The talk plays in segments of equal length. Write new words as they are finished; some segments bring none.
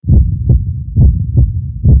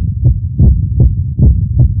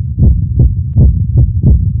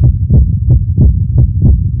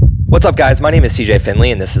What's up, guys? My name is CJ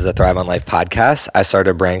Finley, and this is the Thrive on Life podcast. I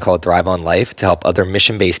started a brand called Thrive on Life to help other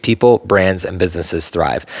mission-based people, brands, and businesses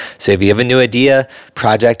thrive. So if you have a new idea,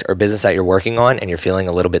 project, or business that you're working on and you're feeling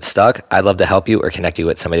a little bit stuck, I'd love to help you or connect you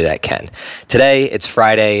with somebody that can. Today, it's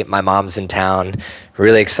Friday. My mom's in town.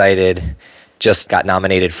 Really excited. Just got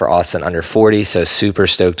nominated for Austin Under 40, so super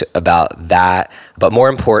stoked about that. But more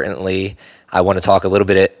importantly, I want to talk a little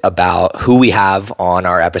bit about who we have on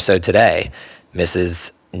our episode today.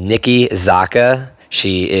 Mrs. Nikki Zaka.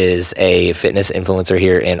 She is a fitness influencer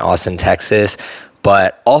here in Austin, Texas,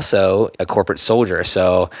 but also a corporate soldier.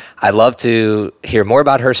 So I'd love to hear more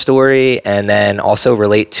about her story and then also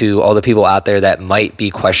relate to all the people out there that might be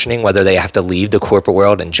questioning whether they have to leave the corporate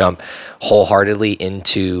world and jump wholeheartedly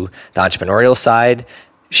into the entrepreneurial side.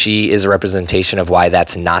 She is a representation of why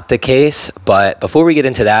that's not the case. But before we get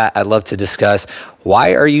into that, I'd love to discuss,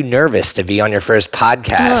 why are you nervous to be on your first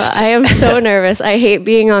podcast? I am so nervous. I hate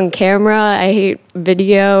being on camera. I hate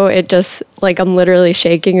video. It just, I'm literally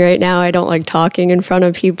shaking right now. I don't like talking in front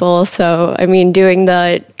of people. So, doing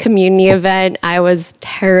the community event, I was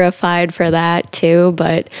terrified for that too.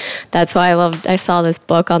 But that's why I saw this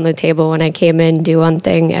book on the table when I came in, Do One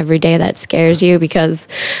Thing Every Day That Scares You, because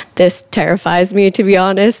this terrifies me, to be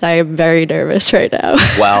honest. I am very nervous right now.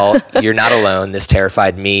 Well, you're not alone. This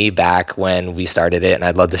terrified me back when we started it, and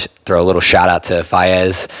I'd love to throw a little shout out to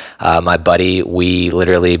Fayez, my buddy. We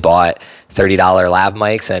literally bought $30 lav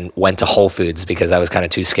mics and went to Whole Foods because I was kind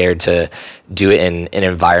of too scared to do it in an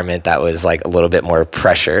environment that was like a little bit more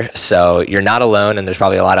pressure. So you're not alone, and there's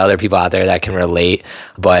probably a lot of other people out there that can relate.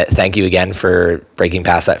 But thank you again for breaking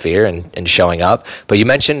past that fear and showing up. But you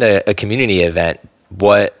mentioned a community event.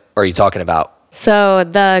 What are you talking about? So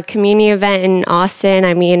the community event in Austin,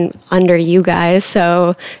 under you guys.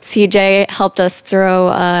 So CJ helped us throw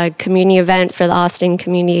a community event for the Austin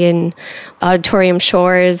community in Auditorium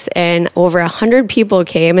Shores, and over 100 people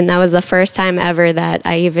came. And that was the first time ever that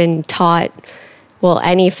I even taught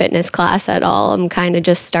any fitness class at all. I'm kind of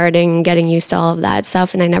just starting, getting used to all of that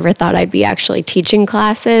stuff, and I never thought I'd be actually teaching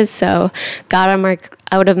classes. So got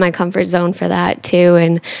out of my comfort zone for that too,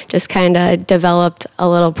 and just kind of developed a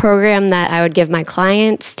little program that I would give my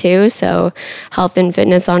clients too. So health and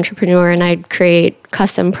fitness entrepreneur, and I'd create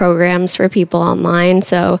custom programs for people online.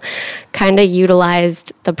 So kind of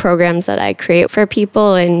utilized the programs that I create for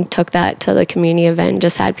people and took that to the community event and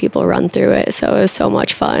just had people run through it. So it was so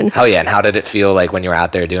much fun. Hell yeah. And how did it feel like when you were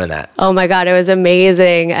out there doing that? Oh my God, it was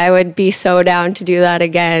amazing. I would be so down to do that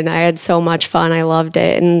again. I had so much fun. I loved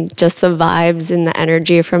it. And just the vibes and the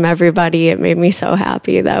energy from everybody, it made me so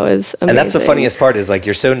happy. That was amazing. And that's the funniest part is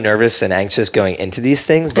you're so nervous and anxious going into these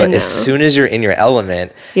things, but as soon as you're in your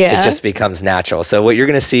element, it just becomes natural. So what you're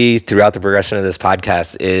going to see throughout the progression of this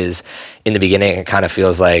podcast is, in the beginning, it kind of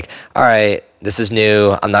feels like, all right, this is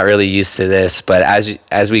new. I'm not really used to this. But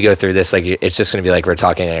as we go through this, it's just going to be like we're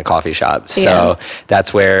talking in a coffee shop. So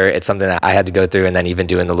that's where it's something that I had to go through. And then even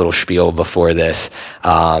doing the little spiel before this,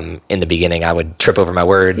 in the beginning, I would trip over my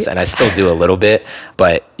words, and I still do a little bit,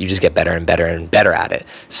 but you just get better and better and better at it.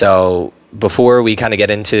 So before we kind of get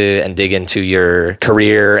into and dig into your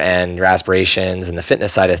career and your aspirations and the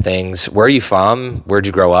fitness side of things, where are you from? Where'd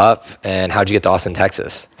you grow up? And how'd you get to Austin,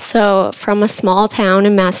 Texas? So from a small town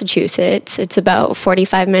in Massachusetts, it's about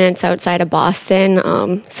 45 minutes outside of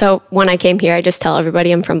Boston. So when I came here, I just tell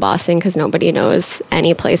everybody I'm from Boston because nobody knows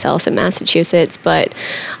any place else in Massachusetts. But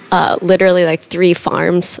literally 3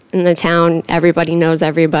 farms in the town, everybody knows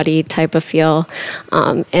everybody type of feel.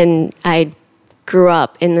 And I grew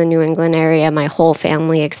up in the New England area. My whole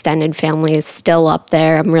family, extended family, is still up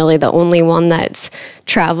there. I'm really the only one that's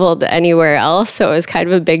traveled anywhere else, so it was kind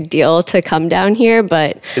of a big deal to come down here.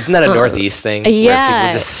 But isn't that a Northeast thing? Yeah. Where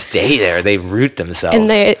people just stay there. They root themselves. And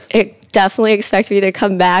they definitely expect me to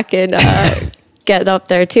come back and get up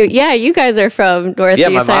there too. Yeah, you guys are from Northeast. Yeah,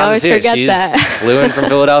 my mom's I always here. forget She's that. flew in from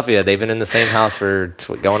Philadelphia. They've been in the same house for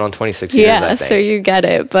going on 26 years, I think. So you get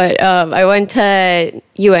it. But I went to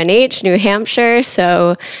UNH, New Hampshire,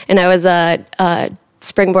 and I was a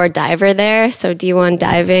springboard diver there, so D1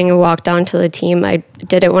 diving, walked onto the team. I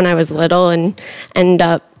did it when I was little and ended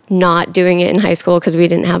up not doing it in high school because we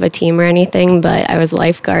didn't have a team or anything, but I was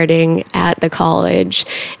lifeguarding at the college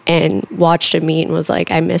and watched a meet and was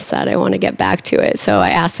like, I miss that. I want to get back to it. So I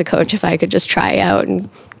asked the coach if I could just try out and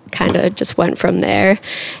kind of just went from there.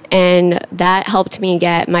 And that helped me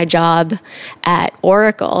get my job at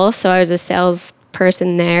Oracle. So I was a sales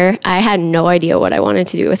person there, I had no idea what I wanted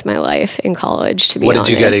to do with my life in college, to be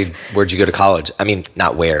honest. Where'd you go to college? I mean,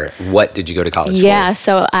 not where. What did you go to college for? Yeah,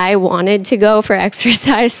 so I wanted to go for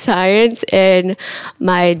exercise science, and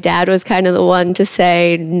my dad was kind of the one to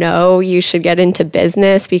say, no, you should get into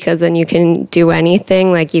business because then you can do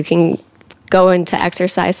anything. Like, you can go into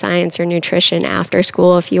exercise science or nutrition after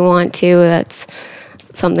school if you want to. That's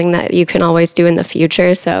something that you can always do in the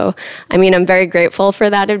future. So, I mean, I'm very grateful for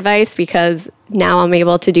that advice because now I'm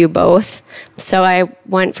able to do both. So I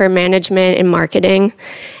went for management and marketing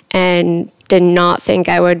and did not think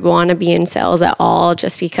I would want to be in sales at all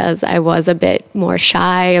just because I was a bit more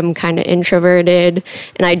shy. I'm kind of introverted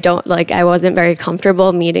and I wasn't very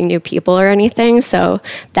comfortable meeting new people or anything. So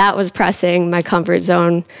that was pressing my comfort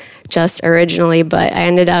zone just originally, but I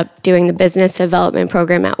ended up doing the business development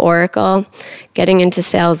program at Oracle, getting into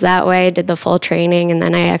sales that way, did the full training, and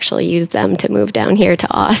then I actually used them to move down here to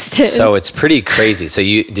Austin. So it's pretty crazy. So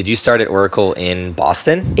did you start at Oracle in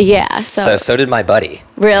Boston? Yeah. So did my buddy.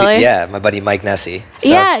 Really? Yeah, my buddy Mike Nessie.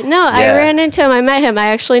 I ran into him. I met him. I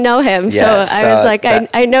actually know him. Yeah, so I was like,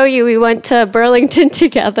 I know you. We went to Burlington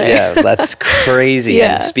together. Yeah, that's crazy.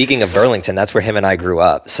 Yeah. And speaking of Burlington, that's where him and I grew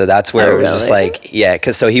up. So that's where it was just like, yeah,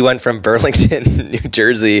 because so he went from Burlington, New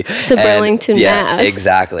Jersey to Burlington, Mass. Yeah,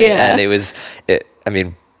 exactly. Yeah. And I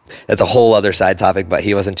mean, that's a whole other side topic, but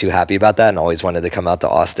he wasn't too happy about that and always wanted to come out to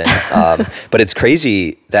Austin. But it's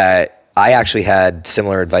crazy that I actually had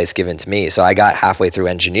similar advice given to me. So I got halfway through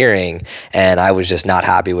engineering and I was just not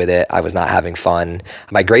happy with it. I was not having fun.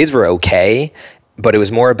 My grades were okay, but it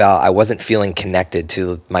was more about I wasn't feeling connected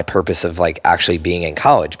to my purpose of like actually being in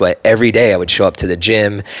college. But every day I would show up to the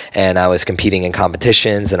gym and I was competing in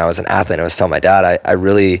competitions and I was an athlete. And I was telling my dad, I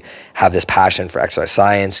really have this passion for exercise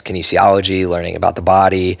science, kinesiology, learning about the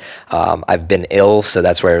body. I've been ill, so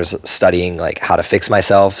that's where I was studying like how to fix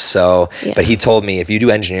myself. So, yeah. But he told me if you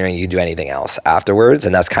do engineering, you do anything else afterwards.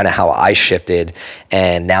 And that's kind of how I shifted.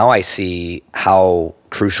 And now I see how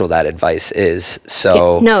crucial that advice is.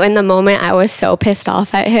 So no, in the moment I was so pissed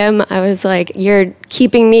off at him. I was like, you're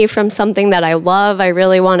keeping me from something that I love. I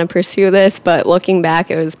really want to pursue this, but looking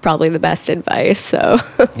back, it was probably the best advice. So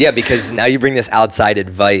yeah, because now you bring this outside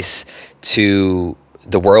advice to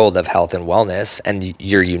the world of health and wellness and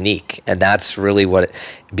you're unique. And that's really what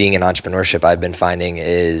being in entrepreneurship I've been finding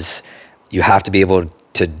is you have to be able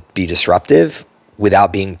to be disruptive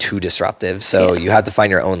without being too disruptive. So you have to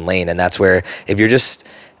find your own lane. And that's where if you're just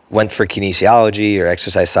went for kinesiology or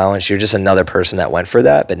exercise science, you're just another person that went for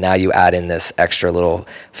that. But now you add in this extra little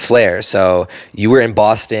flair. So you were in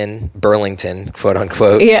Boston, Burlington, quote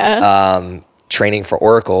unquote, training for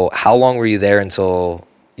Oracle. How long were you there until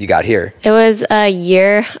you got here? It was a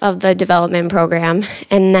year of the development program.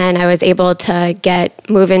 And then I was able to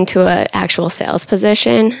move into an actual sales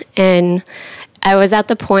position. And I was at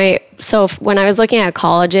the point, so when I was looking at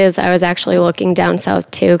colleges, I was actually looking down south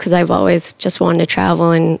too, because I've always just wanted to travel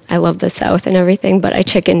and I love the south and everything, but I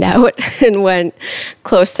chickened out and went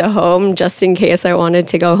close to home just in case I wanted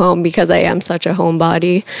to go home because I am such a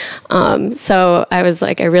homebody. So I was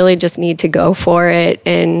like, I really just need to go for it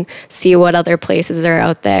and see what other places are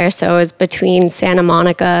out there. So it was between Santa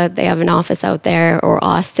Monica, they have an office out there, or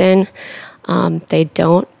Austin. They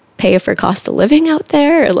don't pay for cost of living out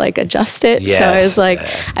there or like adjust it. Yes. So I was like,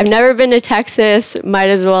 I've never been to Texas,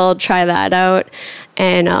 might as well try that out.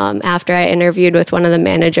 And after I interviewed with one of the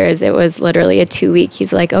managers, it was literally a 2-week.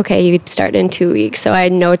 He's like, okay, you start in 2 weeks. So I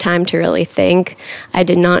had no time to really think. I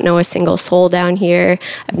did not know a single soul down here.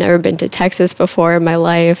 I've never been to Texas before in my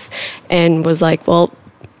life and was like, well,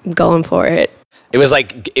 I'm going for it. It was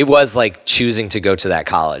like choosing to go to that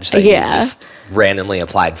college that you just randomly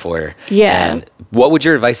applied for. Yeah. And what would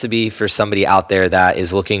your advice be for somebody out there that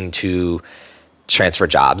is looking to transfer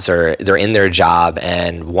jobs or they're in their job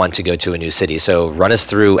and want to go to a new city? So run us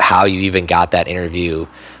through how you even got that interview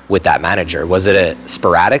with that manager. Was it a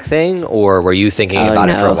sporadic thing or were you thinking about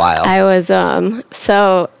it for a while? I was,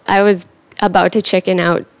 I was about to chicken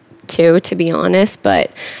out too, to be honest,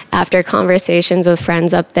 but after conversations with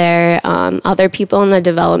friends up there, other people in the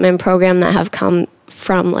development program that have come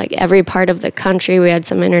from like every part of the country, we had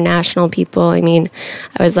some international people. I mean,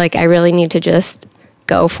 I was like, I really need to just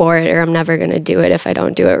go for it or I'm never going to do it if I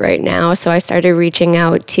don't do it right now. So I started reaching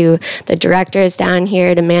out to the directors down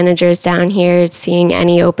here, to managers down here, seeing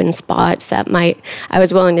any open spots that I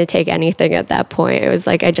was willing to take anything at that point. It was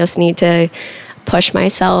like, I just need to push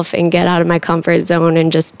myself and get out of my comfort zone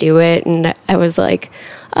and just do it. And I was like,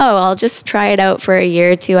 oh, I'll just try it out for a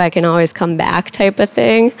year or two. I can always come back type of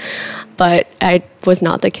thing. but I was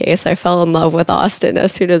not the case. I fell in love with Austin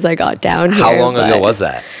as soon as I got down here. How long ago was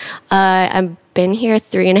that? I've been here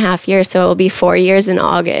 3.5 years, so it'll be 4 years in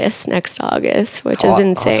next August, which is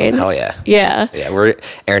insane. Awesome. Hell yeah. Yeah. Yeah,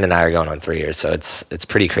 Aaron and I are going on 3 years, so it's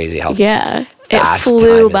pretty crazy how Yeah. It fast flew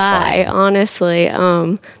time is by, flying. honestly.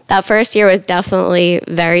 That first year was definitely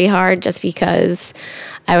very hard just because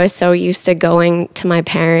I was so used to going to my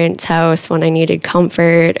parents' house when I needed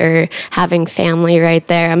comfort or having family right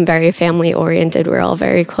there. I'm very family oriented. We're all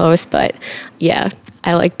very close, but yeah,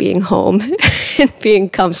 I like being home and being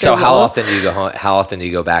comfortable. So how often do you go home? How often do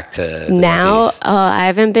you go back to the Now, Northeast? I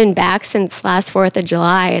haven't been back since last 4th of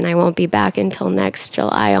July, and I won't be back until next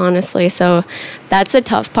July, honestly. So that's the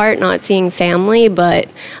tough part, not seeing family, but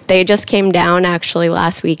they just came down actually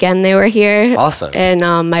last weekend. They were here. Awesome. And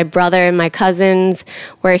my brother and my cousins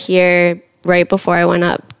were here right before I went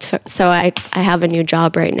up. So I have a new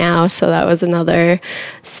job right now. So that was another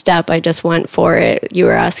step. I just went for it. You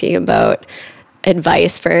were asking about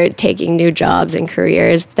advice for taking new jobs and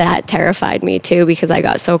careers. That terrified me too, because I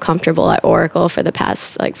got so comfortable at Oracle for the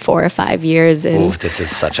past like 4 or 5 years. And Oof, this is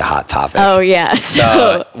such a hot topic. oh yeah,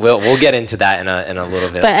 So we'll get into that in a little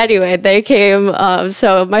bit. But anyway, they came.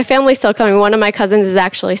 So my family's still coming. One of my cousins is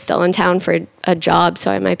actually still in town for a job, so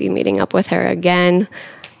I might be meeting up with her again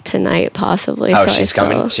tonight, possibly. Oh, So she's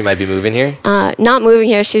coming. She might be moving here. Not moving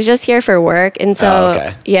here. She's just here for work. And so, Oh,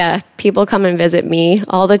 okay. yeah, people come and visit me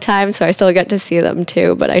all the time. So I still get to see them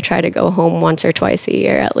too. But I try to go home once or twice a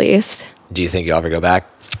year at least. Do you think you'll ever go back?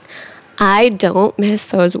 I don't miss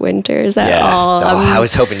those winters at Yeah. all. Oh, I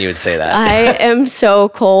was hoping you would say that. I am so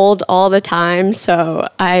cold all the time, so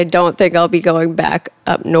I don't think I'll be going back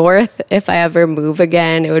up north. If I ever move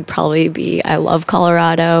again, it would probably be, I love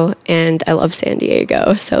Colorado and I love San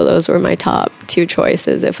Diego. So those were my top 2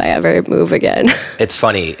 choices if I ever move again. It's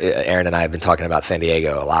funny, Aaron and I have been talking about San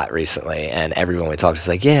Diego a lot recently, and everyone we talk to is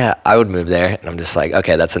like, yeah, I would move there. And I'm just like,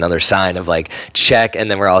 okay, that's another sign of like, check.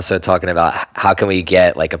 And then we're also talking about how can we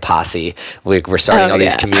get like a posse. We're starting all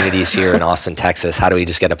these communities here in Austin, Texas. How do we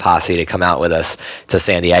just get a posse to come out with us to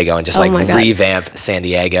San Diego and just like my God. revamp San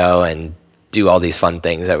Diego and do all these fun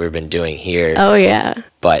things that we've been doing here. Oh, yeah.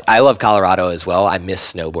 But I love Colorado as well. I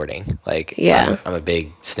miss snowboarding. Like, Yeah. I'm a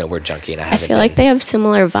big snowboard junkie, and I I haven't feel like they have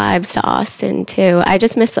similar vibes to Austin too. I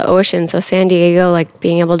just miss the ocean. So San Diego, like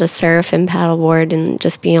being able to surf and paddleboard and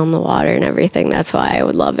just be on the water and everything. That's why I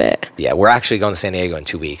would love it. Yeah, we're actually going to San Diego in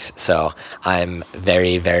 2 weeks. So I'm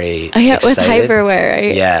very, very Oh yeah, with excited. Hyperwear,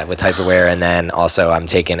 right? Yeah, with Hyperwear. And then also I'm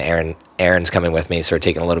taking Aaron's coming with me, so we're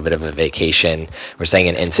taking a little bit of a vacation. We're staying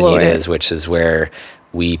in Explore. Encinitas, which is where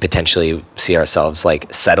we potentially see ourselves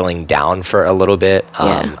like settling down for a little bit.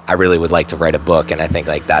 Yeah. I really would like to write a book, and I think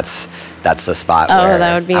like that's the spot where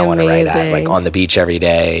that would be I want to write at, like amazing. on the beach every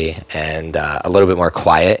day and a little bit more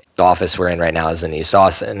quiet. The office we're in right now is in East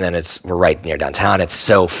Austin, and we're right near downtown. It's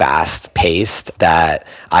so fast paced that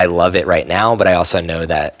I love it right now, but I also know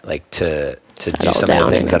that like to do Settle some of down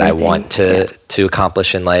the things and that I everything. want to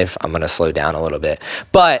accomplish in life, I'm going to slow down a little bit.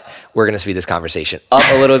 But we're going to speed this conversation up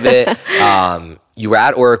a little bit. You were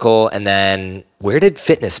at Oracle, and then where did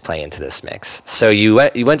fitness play into this mix? So you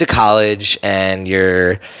went to college, and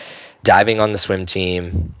you're diving on the swim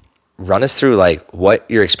team. Run us through like what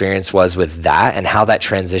your experience was with that and how that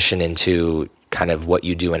transitioned into kind of what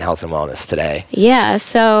you do in health and wellness today. Yeah,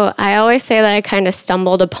 so I always say that I kind of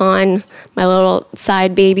stumbled upon my little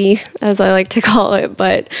side baby, as I like to call it.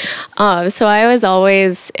 But so I was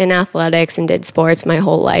always in athletics and did sports my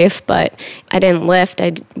whole life, but I didn't lift.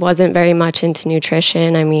 I wasn't very much into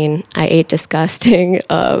nutrition. I mean, I ate disgusting.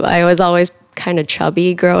 I was always kind of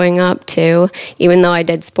chubby growing up too. Even though I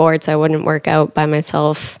did sports, I wouldn't work out by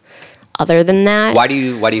myself other than that. Why do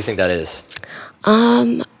you think that is?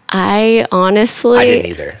 I honestly... I didn't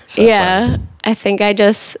either. So that's fine. I think I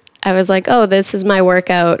was like, oh, this is my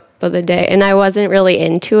workout of the day. And I wasn't really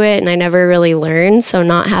into it, and I never really learned. So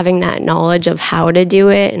not having that knowledge of how to do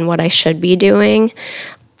it and what I should be doing,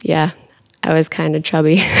 yeah, I was kind of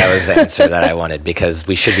chubby. That was the answer that I wanted, because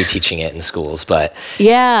we should be teaching it in schools, but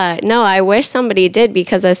Yeah, no, I wish somebody did,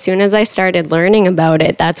 because as soon as I started learning about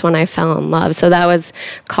it, that's when I fell in love. So that was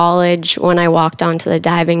college. When I walked onto the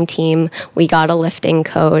diving team, we got a lifting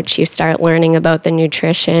coach. You start learning about the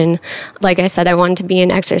nutrition. Like I said, I wanted to be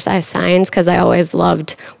in exercise science because I always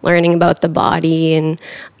loved learning about the body and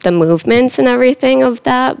the movements and everything of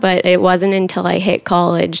that. But it wasn't until I hit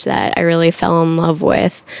college that I really fell in love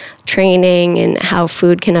with training and how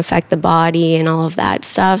food can affect the body and all of that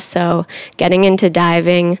stuff. So getting into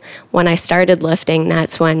diving, when I started lifting,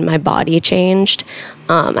 that's when my body changed.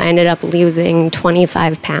 I ended up losing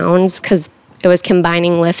 25 pounds because it was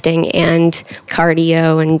combining lifting and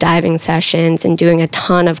cardio and diving sessions and doing a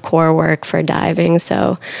ton of core work for diving.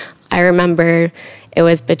 So I remember it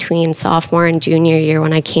was between sophomore and junior year.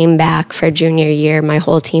 When I came back for junior year, my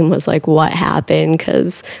whole team was like, what happened?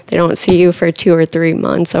 Because they don't see you for 2 or 3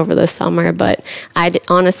 months over the summer. But I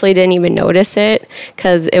honestly didn't even notice it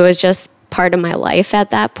because it was just part of my life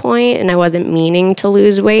at that point, and I wasn't meaning to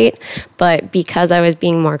lose weight. But because I was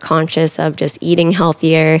being more conscious of just eating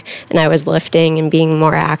healthier and I was lifting and being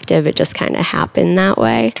more active, it just kind of happened that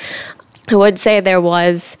way. I would say there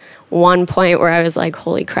was one point where I was like,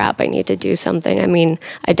 holy crap, I need to do something. I mean,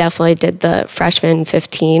 I definitely did the freshman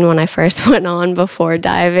 15 when I first went on before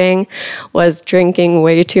diving, was drinking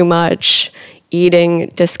way too much, eating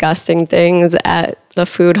disgusting things at the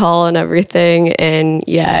food hall and everything. And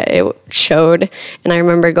yeah, it showed. And I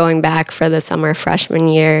remember going back for the summer freshman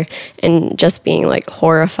year and just being like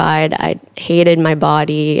horrified. I hated my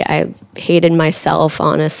body. I hated myself,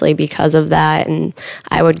 honestly, because of that. And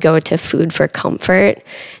I would go to food for comfort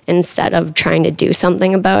instead of trying to do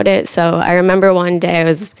something about it. So I remember one day I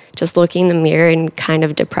was just looking in the mirror and kind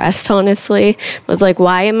of depressed, honestly. I was like,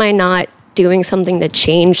 why am I not doing something to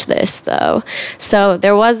change this, though? So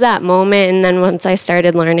there was that moment, and then once I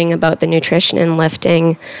started learning about the nutrition and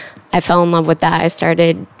lifting, I fell in love with that. I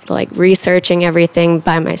started like researching everything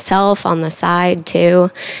by myself on the side too,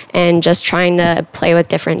 and just trying to play with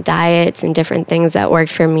different diets and different things that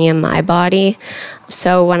worked for me and my body.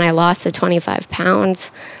 So when I lost the 25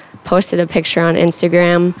 pounds, posted a picture on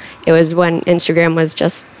Instagram. It was when Instagram was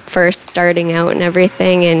just first starting out and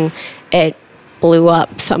everything, and it blew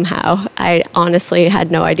up somehow. I honestly had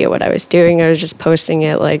no idea what I was doing. I was just posting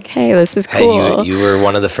it like, hey, this is cool. Hey, you were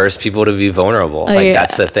one of the first people to be vulnerable.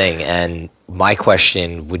 That's the thing. And my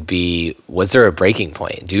question would be, was there a breaking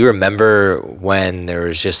point? Do you remember when there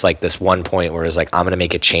was just like this one point where it was like, I'm going to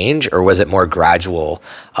make a change? Or was it more gradual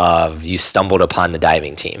of you stumbled upon the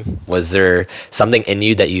diving team? Was there something in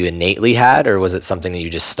you that you innately had, or was it something that you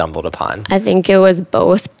just stumbled upon? I think it was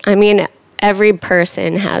both. I mean, every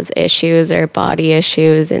person has issues or body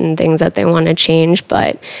issues and things that they want to change,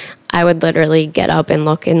 but I would literally get up and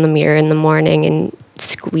look in the mirror in the morning and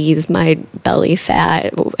squeeze my belly fat.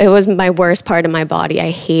 It was my worst part of my body. I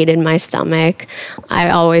hated my stomach. I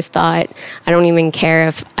always thought, I don't even care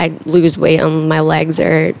if I lose weight on my legs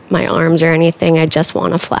or my arms or anything. I just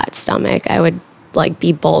want a flat stomach. I would like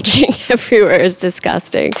be bulging everywhere. It was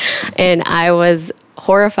disgusting. And I was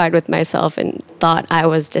horrified with myself and thought I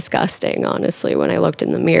was disgusting, honestly, when I looked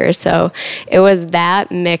in the mirror. So it was that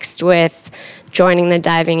mixed with joining the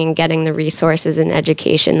diving and getting the resources and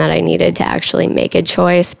education that I needed to actually make a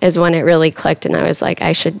choice is when it really clicked, and I was like,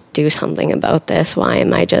 I should do something about this. Why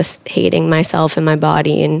am I just hating myself and my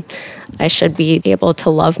body? And I should be able to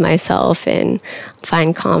love myself and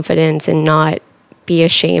find confidence and not be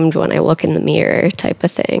ashamed when I look in the mirror type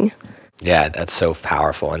of thing. Yeah, that's so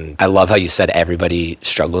powerful. And I love how you said everybody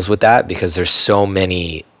struggles with that, because there's so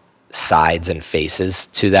many sides and faces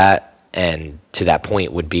to that. And to that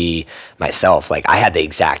point would be myself. Like, I had the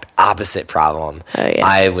exact opposite problem. Oh, yeah.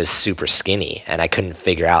 I was super skinny and I couldn't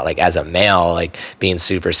figure out, like, as a male, like being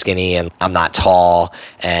super skinny and I'm not tall,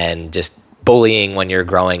 and just bullying when you're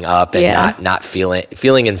growing up and not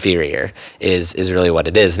feeling inferior is really what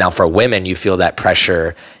it is. Now for women, you feel that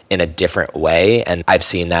pressure in a different way, and I've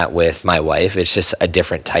seen that with my wife. It's just a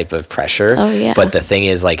different type of pressure. Oh, yeah. But the thing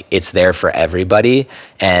is, like, it's there for everybody,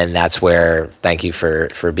 and that's where, thank you for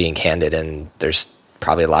being candid, and there's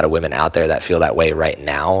probably a lot of women out there that feel that way right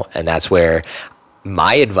now, and that's where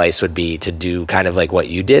my advice would be to do kind of like what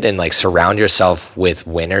you did and like surround yourself with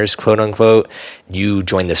winners, quote unquote. You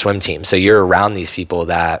join the swim team, so you're around these people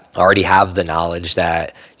that already have the knowledge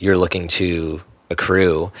that you're looking to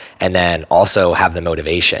accrue, and then also have the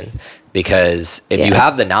motivation. Because if you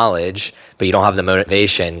have the knowledge but you don't have the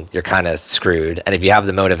motivation, you're kind of screwed. And if you have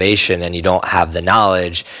the motivation and you don't have the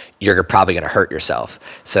knowledge, you're probably going to hurt yourself.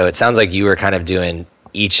 So it sounds like you were kind of doing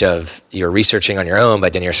each of your researching on your own,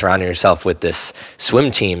 but then you're surrounding yourself with this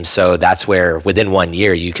swim team. So that's where within 1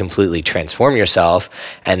 year you completely transform yourself.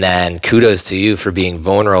 And then kudos to you for being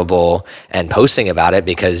vulnerable and posting about it,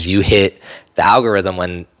 because you hit the algorithm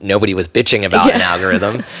when nobody was bitching about an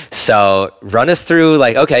algorithm. So run us through,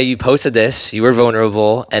 like, okay, you posted this, you were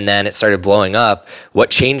vulnerable, and then it started blowing up. What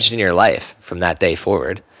changed in your life from that day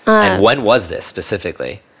forward? And when was this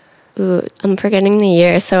specifically? Ooh, I'm forgetting the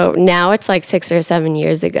year. So now it's like 6 or 7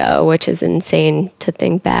 years ago, which is insane to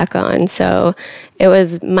think back on. So it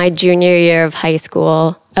was my junior year of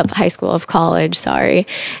college, sorry.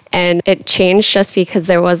 And it changed just because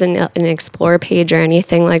there wasn't an explore page or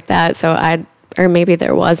anything like that. So I'd or maybe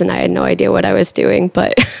there was and I had no idea what I was doing,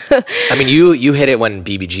 but I mean, you hit it when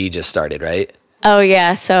BBG just started, right? Oh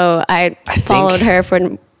yeah, so I followed her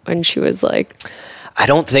when she was like, I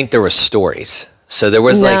don't think there was stories. So there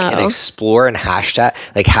was like an No. explore and hashtag,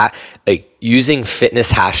 like using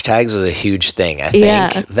fitness hashtags was a huge thing. I think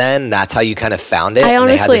Yeah. then that's how you kind of found it. I And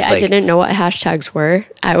they had honestly, this, I like, didn't know what hashtags were.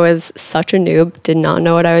 I was such a noob, did not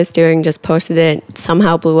know what I was doing, just posted it,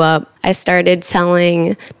 somehow blew up. I started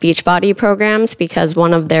selling Beachbody programs because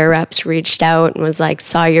one of their reps reached out and was like,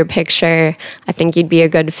 saw your picture, I think you'd be a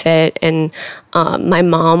good fit. And my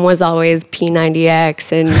mom was always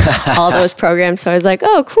P90X and all those programs. So I was like,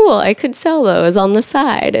 oh, cool, I could sell those on the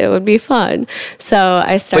side. It would be fun. So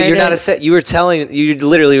I started. But you're not you you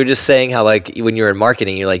literally were just saying how, like, when you were in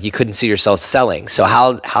marketing, you're like, you couldn't see yourself selling. So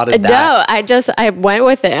how did that? No, I went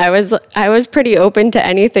with it. I was pretty open to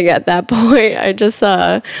anything at that point. I just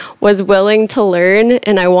was willing to learn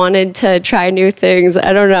and I wanted to try new things.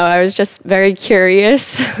 I don't know. I was just very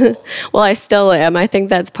curious. Well, I still am. I think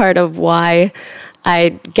that's part of why I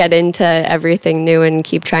get into everything new and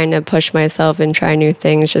keep trying to push myself and try new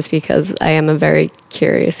things, just because I am a very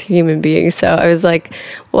curious human being. So I was like,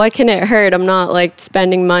 what can it hurt? I'm not like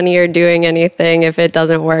spending money or doing anything. If it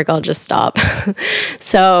doesn't work, I'll just stop.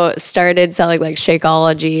 So started selling like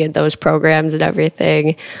Shakeology and those programs and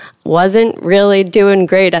everything. Wasn't really doing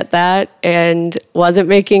great at that and wasn't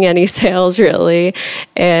making any sales really.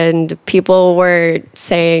 And people were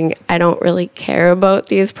saying, I don't really care about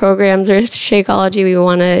these programs or Shakeology. We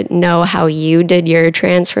want to know how you did your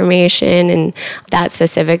transformation and that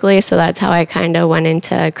specifically. So that's how I kind of went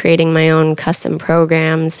into creating my own custom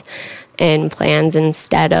programs and plans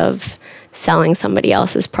instead of selling somebody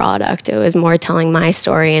else's product. It was more telling my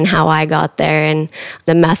story and how I got there and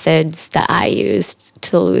the methods that I used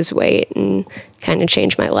to lose weight and kind of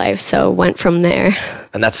change my life. So went from there.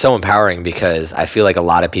 And that's so empowering because I feel like a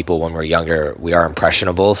lot of people when we're younger, we are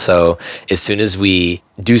impressionable. So as soon as we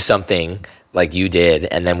do something like you did,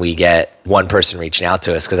 and then we get one person reaching out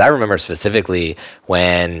to us. Because I remember specifically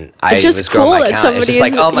when I was growing my account, it's just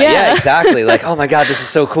like, oh my, yeah, exactly. Like, oh my God, this is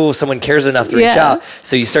so cool. Someone cares enough to reach out.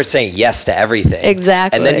 So you start saying yes to everything.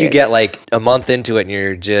 Exactly. And then you get like a month into it and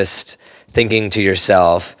you're just thinking to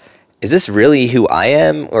yourself, is this really who I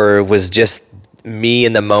am? Or was just me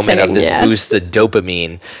in the moment saying of this yes. boost of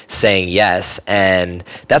dopamine saying yes? And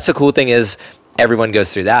that's the cool thing is, everyone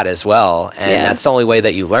goes through that as well. And that's the only way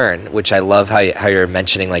that you learn, which I love how you're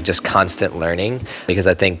mentioning like just constant learning, because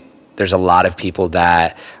I think there's a lot of people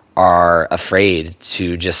that are afraid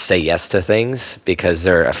to just say yes to things because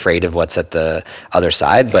they're afraid of what's at the other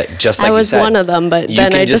side. But just like I was you said, one of them, but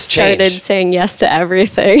then I just started saying yes to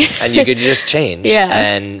everything. And you could just change. Yeah.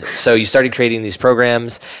 And so you started creating these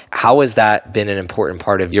programs. How has that been an important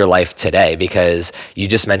part of your life today? Because you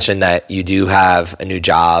just mentioned that you do have a new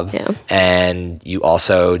job and you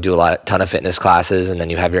also do ton of fitness classes, and then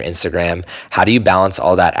you have your Instagram. How do you balance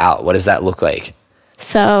all that out? What does that look like?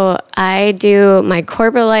 So I do my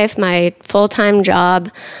corporate life, my full-time job,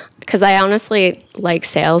 because I honestly like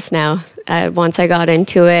sales now. Once I got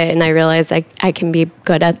into it and I realized I can be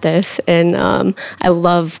good at this, and I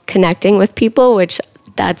love connecting with people, which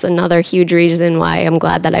that's another huge reason why I'm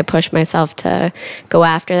glad that I pushed myself to go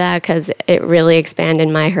after that, because it really expanded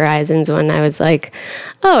my horizons when I was like,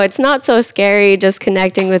 oh, it's not so scary just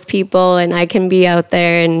connecting with people and I can be out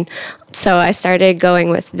there. And so I started going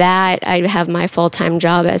with that. I have my full-time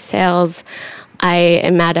job as sales. I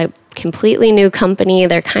am at a completely new company.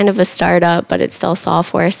 They're kind of a startup, but it's still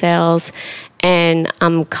software sales. And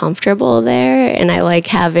I'm comfortable there, and I like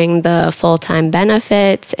having the full-time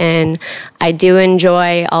benefits, and I do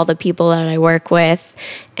enjoy all the people that I work with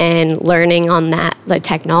and learning on the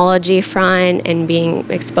technology front and being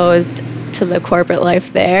exposed to the corporate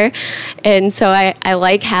life there. And so I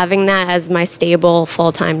like having that as my stable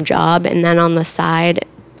full-time job. And then on the side,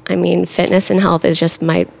 I mean, fitness and health is just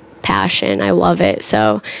my passion. I love it.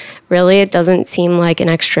 So really, it doesn't seem like an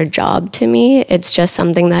extra job to me. It's just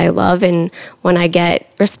something that I love. And when I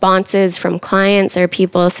get responses from clients or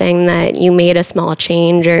people saying that you made a small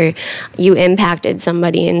change or you impacted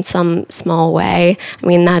somebody in some small way, I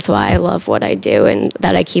mean, that's why I love what I do and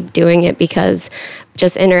that I keep doing it, because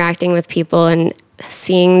just interacting with people and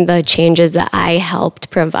seeing the changes that I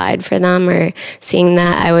helped provide for them, or seeing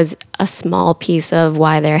that I was a small piece of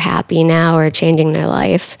why they're happy now or changing their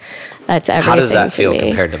life, that's everything. How does that to feel me.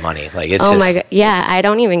 compared to money? Like, it's Oh just, my God. Yeah, I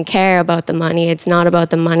don't even care about the money. It's not about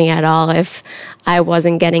the money at all. If I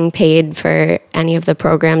wasn't getting paid for any of the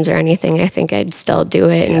programs or anything, I think I'd still do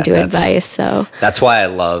it and do advice. So that's why I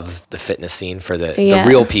love the fitness scene for the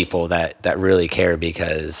real people that really care,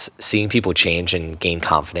 because seeing people change and gain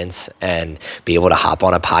confidence and be able to hop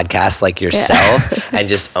on a podcast like yourself and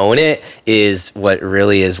just own it is what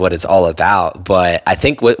it's all about. But I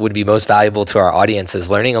think what would be most valuable to our audience is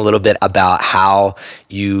learning a little bit about how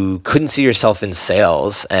you couldn't see yourself in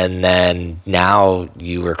sales, and then now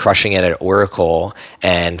you were crushing it at Oracle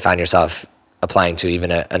and found yourself applying to even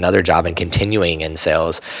another job and continuing in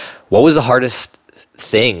sales. What was the hardest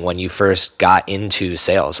thing when you first got into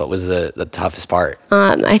sales? What was the toughest part?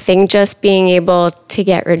 I think just being able to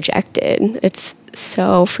get rejected. It's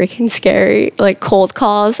so freaking scary. Like cold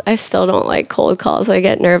calls, I still don't like cold calls. I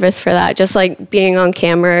get nervous for that. Just like being on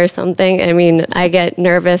camera or something. I mean, I get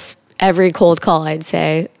nervous every cold call, I'd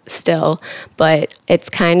say, still. But it's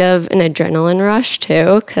kind of an adrenaline rush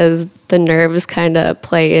too, because the nerves kind of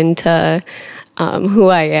play into who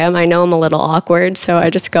I am. I know I'm a little awkward, so I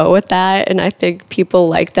just go with that. And I think people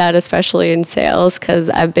like that, especially in sales, because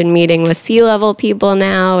I've been meeting with C-level people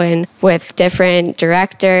now and with different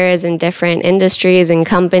directors and different industries and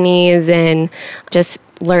companies, and just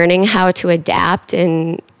learning how to adapt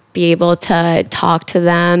and be able to talk to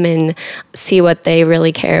them and see what they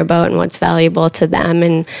really care about and what's valuable to them.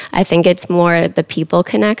 And I think it's more the people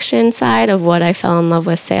connection side of what I fell in love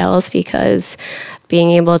with sales, because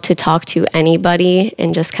being able to talk to anybody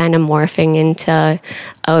and just kind of morphing into,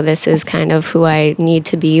 oh, this is kind of who I need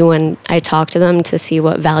to be when I talk to them, to see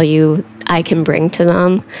what value I can bring to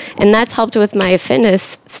them. And that's helped with my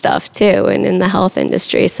fitness stuff too, and in the health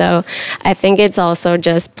industry. So I think it's also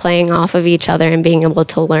just playing off of each other and being able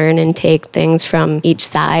to learn and take things from each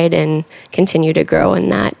side and continue to grow in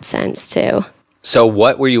that sense too. So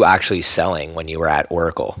what were you actually selling when you were at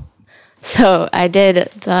Oracle? So I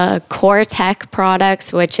did the core tech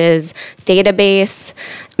products, which is database,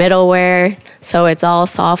 middleware. So it's all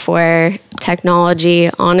software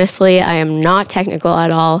technology. Honestly, I am not technical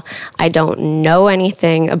at all. I don't know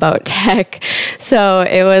anything about tech. So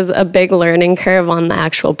it was a big learning curve on the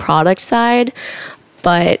actual product side.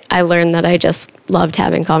 But I learned that I just loved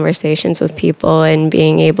having conversations with people and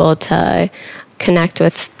being able to connect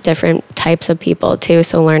with different types of people too.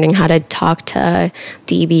 So learning how to talk to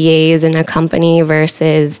DBAs in a company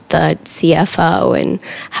versus the CFO, and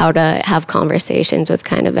how to have conversations with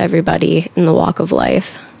kind of everybody in the walk of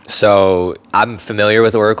life. So I'm familiar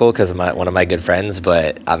with Oracle because one of my good friends,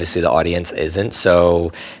 but obviously the audience isn't.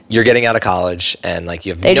 So you're getting out of college and like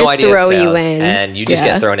you have no idea of sales, and you just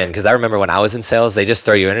get thrown in. Because I remember when I was in sales, they just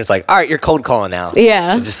throw you in. It's like, all right, you're cold calling now.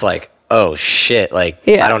 Yeah. You're just like, oh shit, like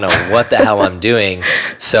I don't know what the hell I'm doing.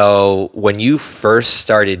 So when you first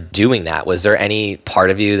started doing that, was there any part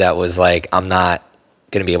of you that was like, I'm not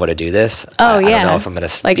going to be able to do this? Oh, I don't know if I'm going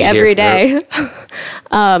to like be every here day.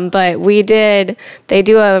 But they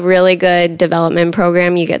do a really good development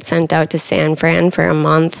program. You get sent out to San Fran for a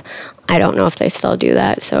month. I don't know if they still do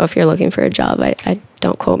that. So if you're looking for a job, I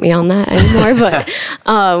don't quote me on that anymore.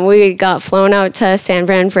 But we got flown out to San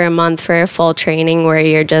Fran for a month for a full training where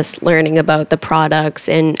you're just learning about the products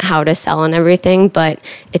and how to sell and everything. But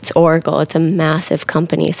it's Oracle. It's a massive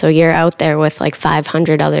company. So you're out there with like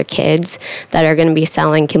 500 other kids that are going to be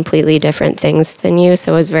selling completely different things than you.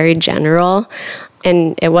 So it was very general.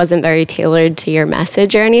 And it wasn't very tailored to your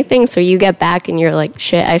message or anything. So you get back and you're like,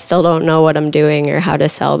 shit, I still don't know what I'm doing or how to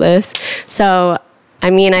sell this. So,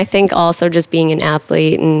 I mean, I think also just being an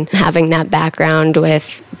athlete and having that background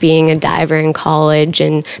with being a diver in college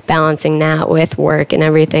and balancing that with work and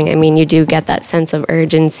everything. I mean, you do get that sense of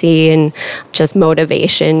urgency and just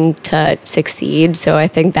motivation to succeed. So I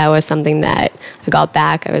think that was something that I got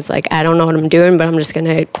back. I was like, I don't know what I'm doing, but I'm just going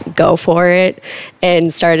to go for it,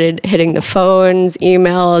 and started hitting the phones,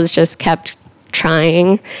 emails, just kept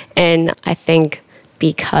trying. And I think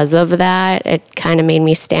because of that, it kind of made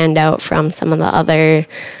me stand out from some of the other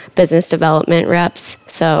business development reps.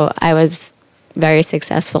 So I was very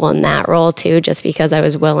successful in that role too, just because I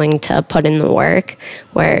was willing to put in the work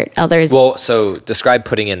where others... Well, so describe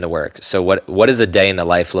putting in the work. So what does a day in the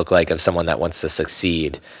life look like of someone that wants to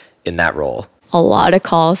succeed in that role? A lot of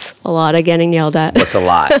calls, a lot of getting yelled at. What's a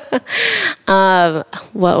lot?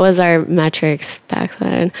 What was our metrics back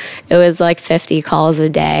then? It was like 50 calls a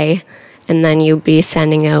day. And then you'd be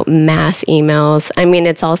sending out mass emails. I mean,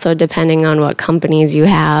 it's also depending on what companies you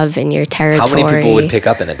have and your territory. How many people would pick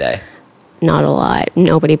up in a day? not a lot.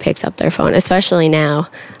 Nobody picks up their phone, especially now.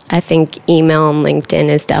 I think email and LinkedIn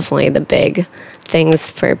is definitely the big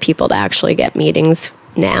things for people to actually get meetings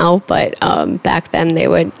now, but back then they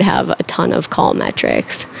would have a ton of call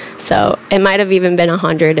metrics. So it might have even been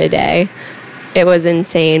 100 a day. It was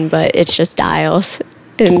insane, but it's just dials.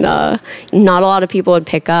 And not a lot of people would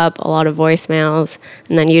pick up, a lot of voicemails,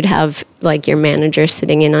 and then you'd have like your manager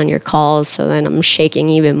sitting in on your calls. So then I'm shaking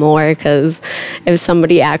even more because if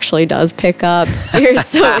somebody actually does pick up, you're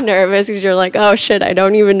so nervous because you're like, oh shit, I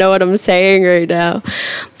don't even know what I'm saying right now.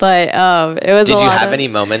 But it was. Did you have any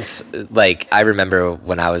moments, like I remember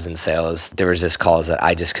when I was in sales, there was just calls that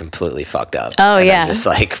I just completely fucked up. Oh yeah. I'm just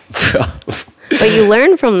like, but you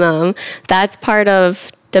learn from them. That's part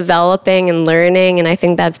of developing and learning, and I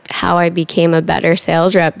think that's how I became a better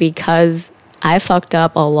sales rep, because I fucked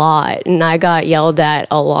up a lot and I got yelled at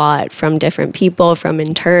a lot from different people, from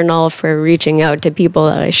internal, for reaching out to people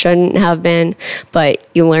that I shouldn't have been. But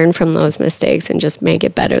you learn from those mistakes and just make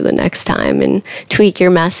it better the next time and tweak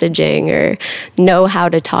your messaging or know how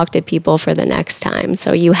to talk to people for the next time.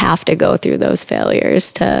 So you have to go through those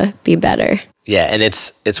failures to be better. Yeah, and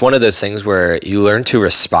it's one of those things where you learn to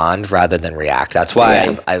respond rather than react. That's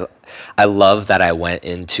why I love that I went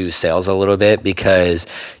into sales a little bit, because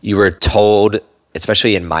you were told,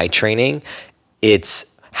 especially in my training,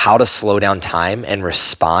 it's how to slow down time and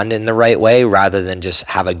respond in the right way rather than just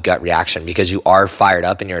have a gut reaction, because you are fired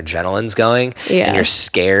up and your adrenaline's going and you're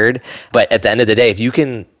scared. But at the end of the day, if you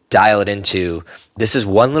can dial it into, this is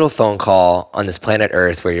one little phone call on this planet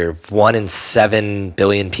Earth where you're 1 in 7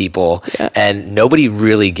 billion people and nobody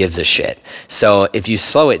really gives a shit. So if you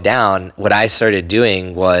slow it down, what I started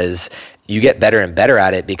doing was you get better and better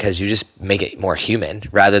at it because you just make it more human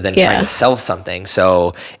rather than trying to sell something.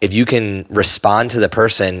 So if you can respond to the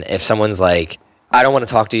person, if someone's like, I don't want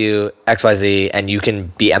to talk to you, XYZ, and you can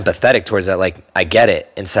be empathetic towards that, like, I get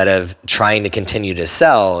it, instead of trying to continue to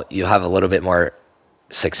sell, you have a little bit more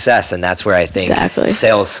success. And that's where I think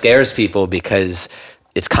sales scares people, because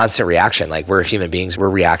it's constant reaction. Like, we're human beings, we're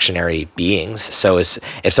reactionary beings. So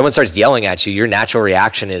if someone starts yelling at you, your natural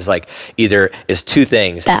reaction is like is two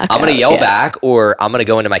things. I'm going to yell back, or I'm going to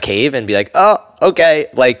go into my cave and be like, oh, okay.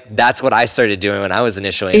 Like, that's what I started doing when I was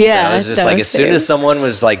initially in sales. I was just like, as soon as someone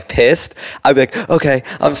was like pissed, I'd be like, okay,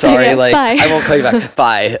 I'm sorry. Like, bye. I won't call you back.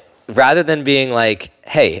 Bye. Rather than being like,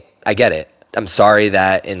 hey, I get it. I'm sorry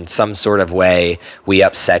that in some sort of way we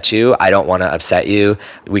upset you. I don't want to upset you.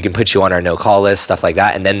 We can put you on our no-call list, stuff like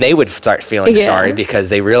that. And then they would start feeling sorry because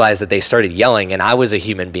they realized that they started yelling and I was a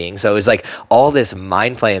human being. So it was like all this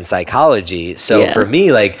mind play and psychology. So for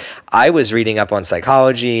me, like, I was reading up on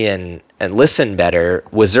psychology and listen better.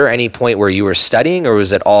 Was there any point where you were studying, or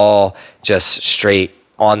was it all just straight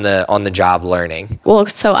on the job learning? Well,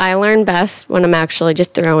 so I learn best when I'm actually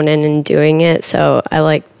just thrown in and doing it. So I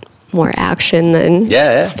like more action than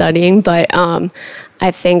studying. But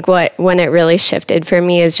I think when it really shifted for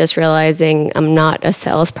me is just realizing I'm not a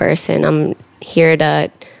salesperson. I'm here to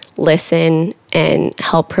listen and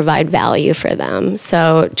help provide value for them.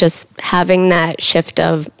 So just having that shift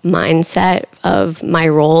of mindset of my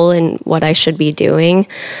role and what I should be doing,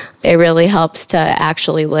 it really helps to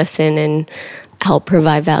actually listen and help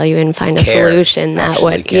provide value and find a solution that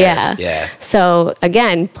would, So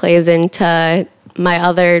again, plays into my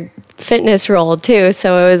other fitness role too.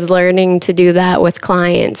 So I was learning to do that with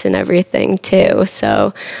clients and everything too.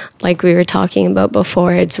 So like we were talking about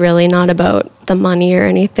before, it's really not about the money or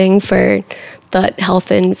anything for the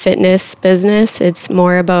health and fitness business. It's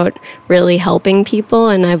more about really helping people.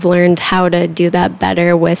 And I've learned how to do that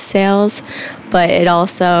better with sales. But it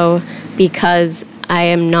also, because I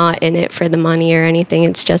am not in it for the money or anything,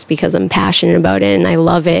 it's just because I'm passionate about it and I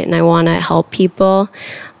love it and I want to help people.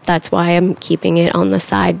 That's why I'm keeping it on the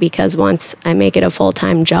side, because once I make it a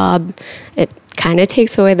full-time job, it kind of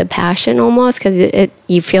takes away the passion almost, because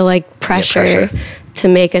you feel like pressure to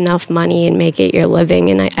make enough money and make it your living.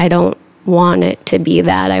 And I don't want it to be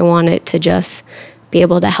that. I want it to just be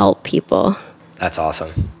able to help people. That's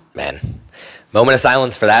awesome, man. Moment of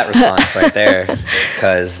silence for that response right there,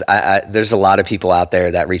 because there's a lot of people out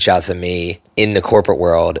there that reach out to me in the corporate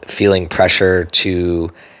world feeling pressure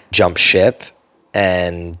to jump ship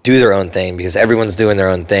and do their own thing, because everyone's doing their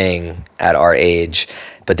own thing at our age,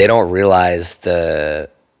 but they don't realize the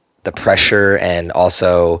pressure and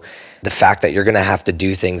also the fact that you're going to have to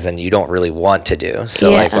do things that you don't really want to do.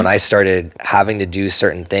 So like when I started having to do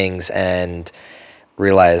certain things and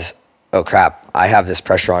realize, oh crap, I have this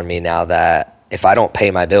pressure on me now that if I don't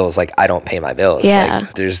pay my bills, like I don't pay my bills.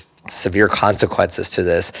 Like there's severe consequences to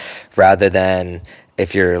this, rather than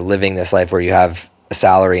if you're living this life where you have a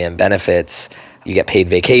salary and benefits, you get paid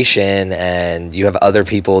vacation and you have other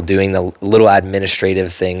people doing the little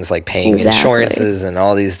administrative things like paying insurances and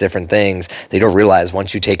all these different things. They don't realize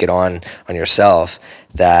once you take it on yourself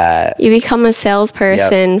that you become a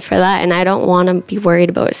salesperson for that. And I don't want to be worried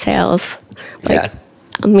about sales. Like,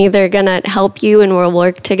 I'm either going to help you and we'll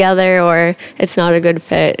work together, or it's not a good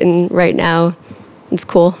fit. And right now it's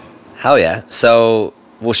cool. Hell yeah. So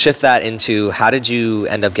we'll shift that into, how did you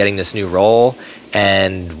end up getting this new role,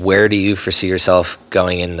 and where do you foresee yourself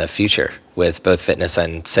going in the future with both fitness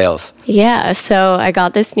and sales? Yeah, so I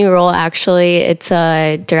got this new role. Actually, it's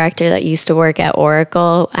a director that used to work at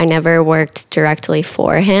Oracle. I never worked directly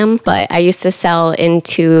for him, but I used to sell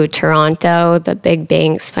into Toronto, the big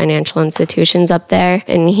banks, financial institutions up there.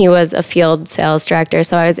 And he was a field sales director,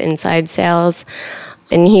 so I was inside sales.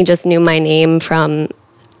 And he just knew my name from,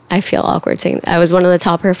 I feel awkward saying that, I was one of the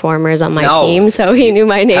top performers on my team, so he knew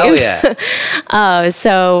my name. Hell yeah.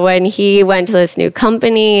 So when he went to this new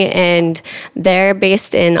company, and they're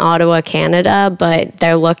based in Ottawa, Canada, but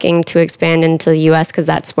they're looking to expand into the US because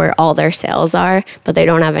that's where all their sales are, but they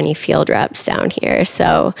don't have any field reps down here.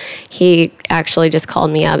 So he actually just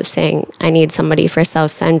called me up saying, I need somebody for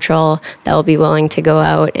South Central that will be willing to go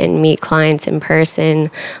out and meet clients in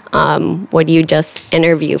person. Would you just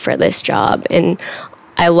interview for this job? And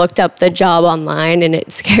I looked up the job online, and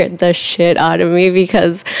it scared the shit out of me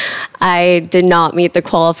because I did not meet the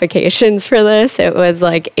qualifications for this. It was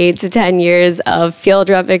like 8 to 10 years of field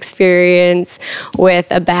rep experience with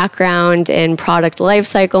a background in product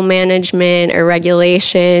lifecycle management or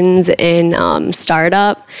regulations in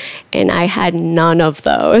startup. And I had none of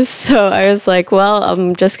those. So I was like, well,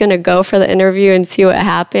 I'm just going to go for the interview and see what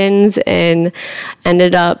happens. And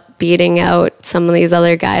ended up beating out some of these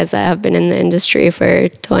other guys that have been in the industry for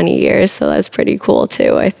 20 years. So that's pretty cool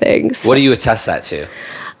too, I think. So what do you attest that to?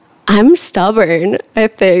 I'm stubborn, I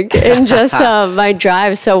think, and just my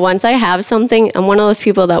drive. So once I have something, I'm one of those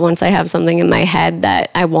people that once I have something in my head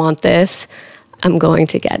that I want this, I'm going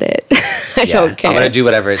to get it. I don't care. I'm going to do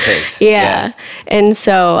whatever it takes. Yeah. And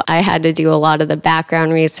so I had to do a lot of the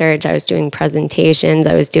background research. I was doing presentations.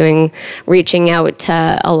 I was reaching out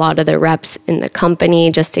to a lot of the reps in the company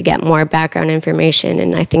just to get more background information.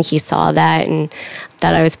 And I think he saw that, and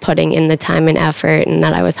that I was putting in the time and effort, and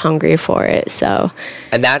that I was hungry for it. So,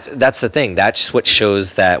 and that's the thing. That's what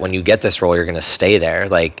shows that when you get this role, you're going to stay there.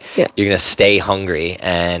 Like, you're going to stay hungry.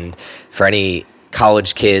 And for any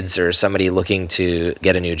college kids or somebody looking to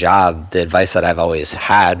get a new job, the advice that I've always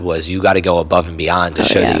had was, you got to go above and beyond to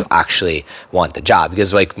show that you actually want the job.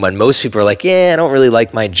 Because like, when most people are like, I don't really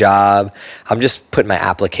like my job, I'm just putting my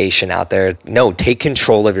application out there. No, take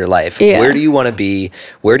control of your life. Where do you want to be?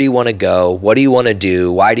 Where do you want to go? What do you want to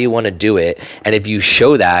do? Why do you want to do it? And if you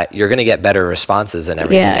show that, you're going to get better responses and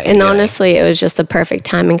everything. Yeah, and honestly, it was just the perfect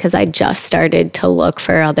timing because I just started to look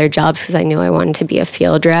for other jobs because I knew I wanted to be a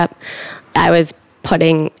field rep. I was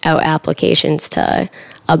putting out applications to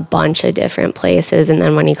a bunch of different places, and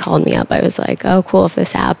then when he called me up, I was like, oh cool, if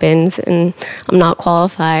this happens and I'm not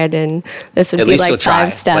qualified, and this would be like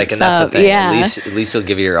 5 steps like, and that's up. The thing. At least you'll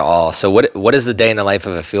give it your all. So what is the day in the life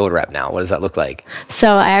of a field rep now? What does that look like?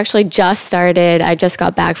 So I actually just started. I just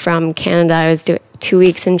got back from Canada. I was doing 2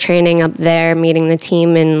 weeks in training up there, meeting the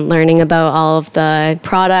team and learning about all of the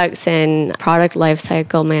products and product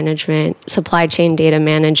lifecycle management, supply chain data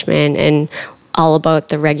management, and all about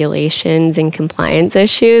the regulations and compliance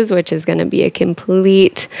issues, which is going to be a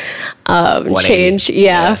complete change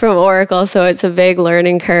from Oracle. So it's a big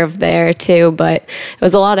learning curve there too, but it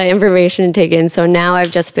was a lot of information to take in. So now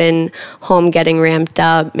I've just been home getting ramped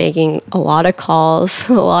up, making a lot of calls,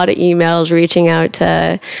 a lot of emails, reaching out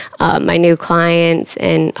to my new clients,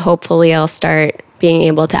 and hopefully I'll start being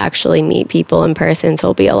able to actually meet people in person. So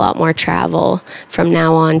it'll be a lot more travel from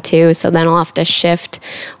now on too. So then I'll have to shift.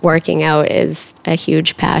 Working out is a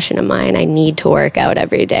huge passion of mine. I need to work out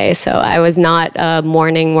every day. So I was not a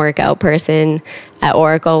morning workout person at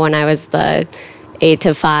Oracle when I was the 8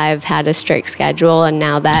 to 5, had a strict schedule. And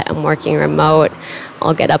now that I'm working remote,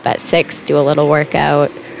 I'll get up at 6, do a little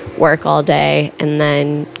workout, work all day, and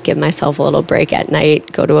then give myself a little break at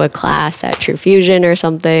night, go to a class at True Fusion or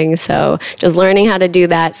something. So just learning how to do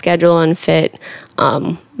that, schedule and fit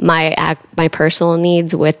my personal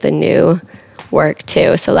needs with the new work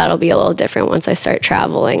too. So that'll be a little different once I start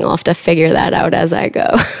traveling. I'll have to figure that out as I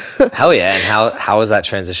go. Hell yeah. And how has that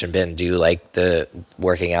transition been? Do you like the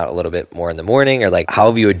working out a little bit more in the morning, or like how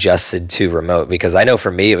have you adjusted to remote? Because I know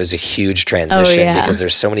for me, it was a huge transition because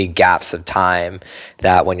there's so many gaps of time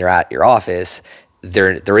that when you're at your office,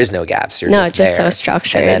 there is no gaps. You're just so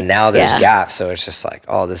structured. And then now there's gaps. So it's just like,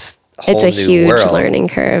 It's a new huge world. learning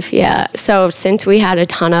curve. Yeah. So since we had a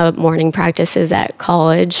ton of morning practices at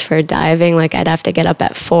college for diving, like I'd have to get up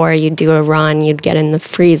at 4, you'd do a run, you'd get in the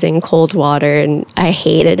freezing cold water, and I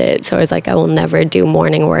hated it. So I was like, I will never do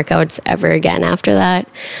morning workouts ever again after that.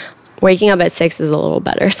 Waking up at 6 is a little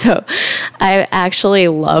better. So I actually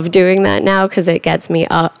love doing that now because it gets me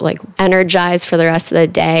up, like energized for the rest of the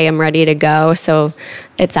day. I'm ready to go. So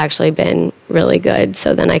it's actually been really good.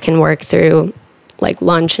 So then I can work through like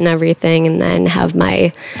lunch and everything and then have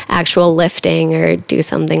my actual lifting or do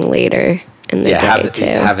something later in the day too.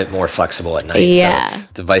 Have it more flexible at night. Yeah. So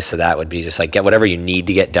the advice to that would be just like get whatever you need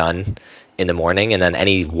to get done in the morning, and then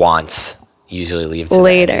any wants usually leave to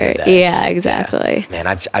later. The end of the day. Yeah, exactly. Yeah. Man,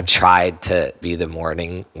 I've tried to be the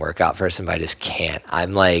morning workout person, but I just can't.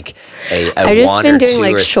 I'm like a 1 or 2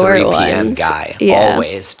 or 3 p.m. guy. Yeah.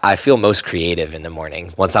 Always. I feel most creative in the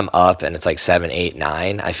morning. Once I'm up and it's like 7, 8,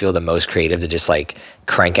 9, I feel the most creative to just like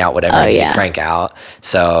crank out whatever I need to crank out.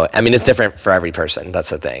 So, I mean, it's different for every person. That's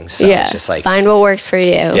the thing. So it's just like, find what works for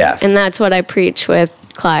you. Yeah. And that's what I preach with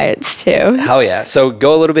clients too. Hell yeah. So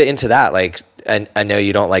go a little bit into that. Like, I know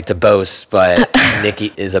you don't like to boast, but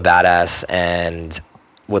Nikki is a badass and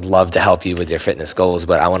would love to help you with your fitness goals.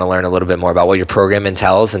 But I want to learn a little bit more about what your program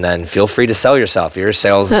entails, and then feel free to sell yourself. You're a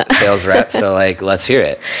sales rep, so like, let's hear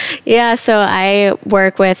it. Yeah, so I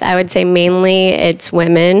work with, I would say mainly it's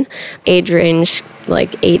women, age range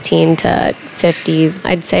like 18 to 50s.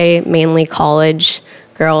 I'd say mainly college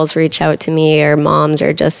girls reach out to me, or moms,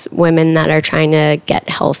 or just women that are trying to get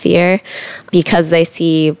healthier because they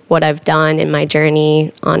see what I've done in my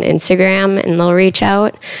journey on Instagram, and they'll reach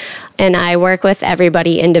out. And I work with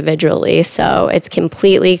everybody individually, so it's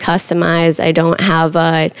completely customized. I don't have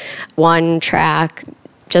a one track,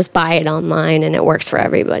 just buy it online and it works for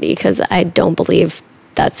everybody, because I don't believe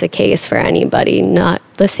that's the case for anybody. Not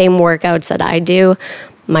the same workouts that I do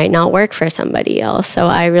might not work for somebody else. So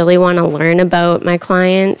I really want to learn about my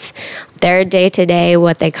clients, their day-to-day,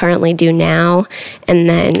 what they currently do now, and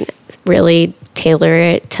then really tailor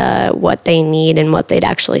it to what they need and what they'd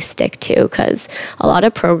actually stick to, because a lot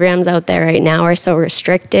of programs out there right now are so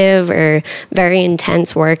restrictive or very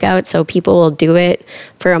intense workouts, so people will do it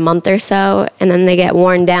for a month or so and then they get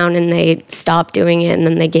worn down and they stop doing it, and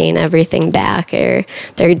then they gain everything back, or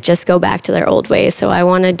they just go back to their old ways. So I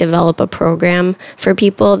want to develop a program for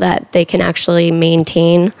people that they can actually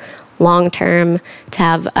maintain long term to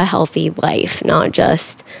have a healthy life, not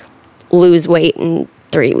just lose weight in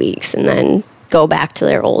 3 weeks and then go back to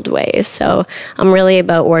their old ways. So I'm really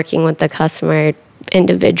about working with the customer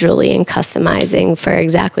individually and customizing for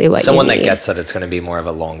exactly what Someone you need. that gets that it's going to be more of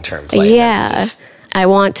a long-term play. Yeah. I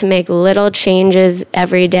want to make little changes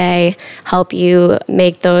every day, help you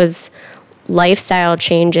make those lifestyle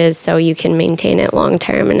changes so you can maintain it long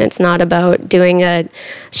term. And it's not about doing a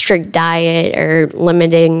strict diet or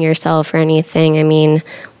limiting yourself or anything. I mean,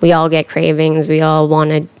 we all get cravings. We all want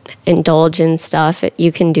to indulge in stuff.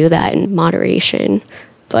 You can do that in moderation,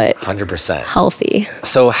 but 100% healthy.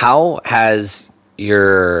 So how has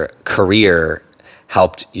your career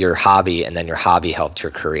helped your hobby, and then your hobby helped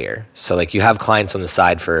your career? So like, you have clients on the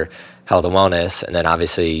side for health and wellness, and then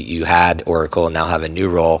obviously you had Oracle and now have a new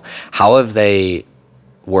role. How have they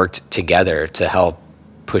worked together to help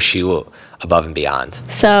push you above and beyond?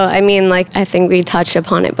 So, I mean, like, I think we touched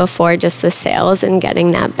upon it before, just the sales and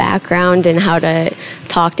getting that background and how to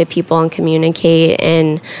talk to people and communicate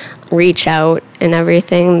and reach out and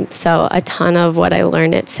everything. So a ton of what I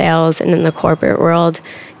learned at sales and in the corporate world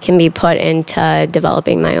can be put into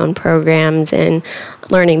developing my own programs and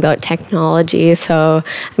learning about technology. So,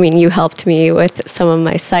 I mean, you helped me with some of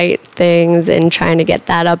my site things and trying to get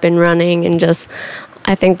that up and running, and just,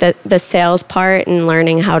 I think that the sales part and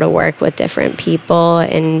learning how to work with different people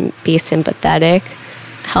and be sympathetic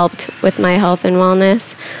helped with my health and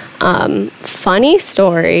wellness. Funny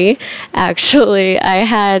story, actually, I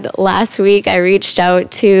had last week, I reached out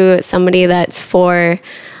to somebody that's for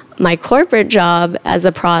my corporate job as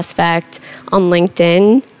a prospect on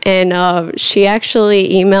LinkedIn, and she actually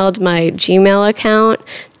emailed my Gmail account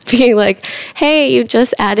being like, hey, you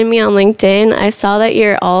just added me on LinkedIn. I saw that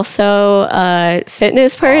you're also a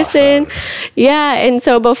fitness person. Awesome. Yeah, and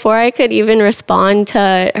so before I could even respond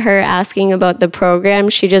to her asking about the program,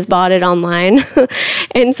 she just bought it online.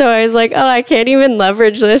 And so I was like, oh, I can't even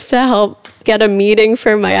leverage this to help get a meeting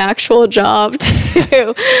for my actual job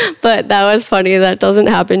too. But that was funny. That doesn't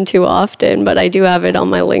happen too often, but I do have it on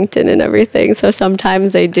my LinkedIn and everything. So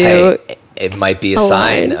sometimes they do. Hey, it might be a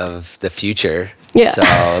sign of the future. Yeah.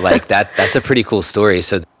 So like that's a pretty cool story.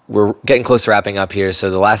 So we're getting close to wrapping up here. So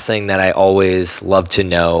the last thing that I always love to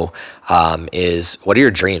know is, what are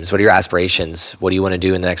your dreams? What are your aspirations? What do you want to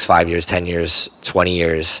do in the next 5 years, 10 years, 20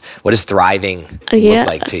 years? What does thriving look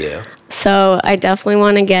like to you? So I definitely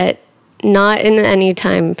want to get, not in any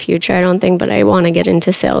time future, I don't think, but I want to get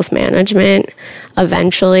into sales management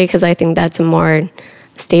eventually, because I think that's a more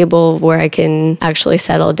stable, where I can actually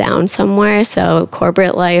settle down somewhere. So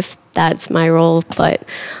corporate life, that's my role. But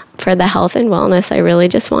for the health and wellness, I really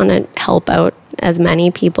just want to help out as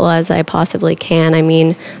many people as I possibly can. I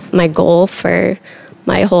mean, my goal for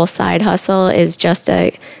my whole side hustle is just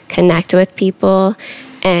to connect with people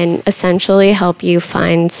and essentially help you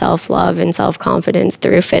find self-love and self-confidence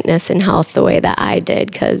through fitness and health the way that I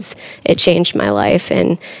did, because it changed my life.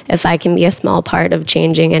 And if I can be a small part of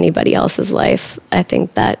changing anybody else's life, I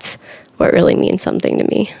think that's what really means something to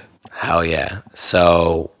me. Hell yeah.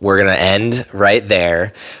 So we're going to end right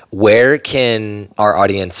there. Where can our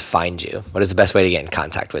audience find you? What is the best way to get in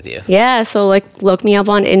contact with you? Yeah, so look me up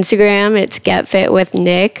on Instagram. It's Get Fit with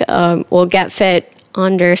Nick. GetFit_NIKK.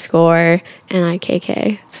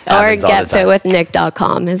 Or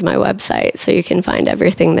getfitwithnick.com is my website, so you can find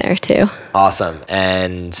everything there too. Awesome.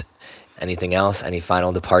 And anything else? Any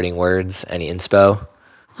final departing words? Any inspo?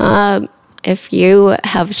 If you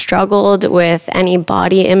have struggled with any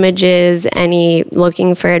body images, any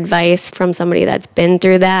looking for advice from somebody that's been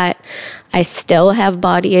through that, I still have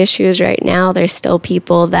body issues right now. There's still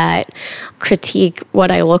people that critique what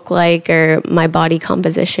I look like or my body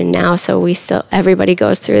composition now. So everybody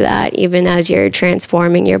goes through that, even as you're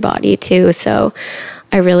transforming your body too. So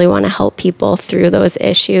I really want to help people through those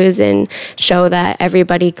issues and show that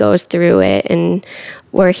everybody goes through it, and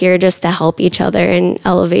we're here just to help each other and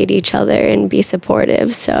elevate each other and be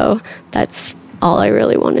supportive. So that's all I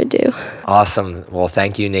really want to do. Awesome. Well,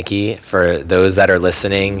 thank you, Nikki. For those that are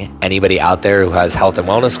listening, anybody out there who has health and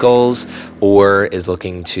wellness goals or is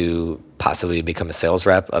looking to possibly become a sales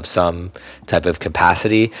rep of some type of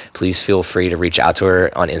capacity, please feel free to reach out to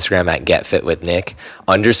her on Instagram at getfitwithnick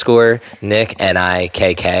 _Nick,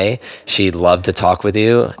 NIKK. She'd love to talk with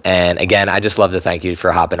you. And again, I just love to thank you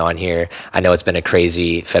for hopping on here. I know it's been a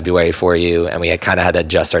crazy February for you, and we had kind of had to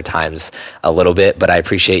adjust our times a little bit, but I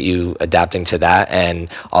appreciate you adapting to that and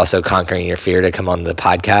also conquering your fear to come on the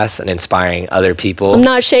podcast and inspiring other people. I'm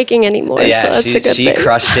not shaking anymore, yeah, so that's a good thing. She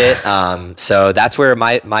crushed it. So that's where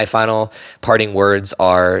my final parting words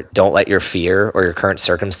are: don't let your fear or your current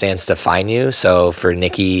circumstance define you. So for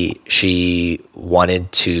Nikki, she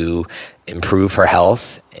wanted to improve her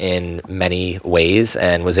health in many ways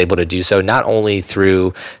and was able to do so not only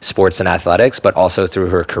through sports and athletics, but also through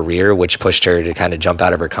her career, which pushed her to kind of jump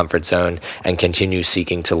out of her comfort zone and continue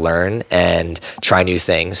seeking to learn and try new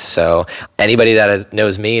things. So anybody that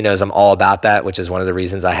knows me knows I'm all about that, which is one of the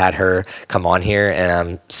reasons I had her come on here. And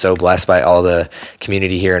I'm so blessed by all the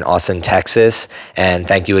community here in Austin, Texas. And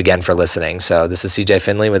thank you again for listening. So this is CJ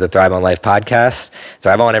Finley with the Thrive on Life podcast.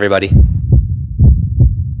 Thrive on, everybody.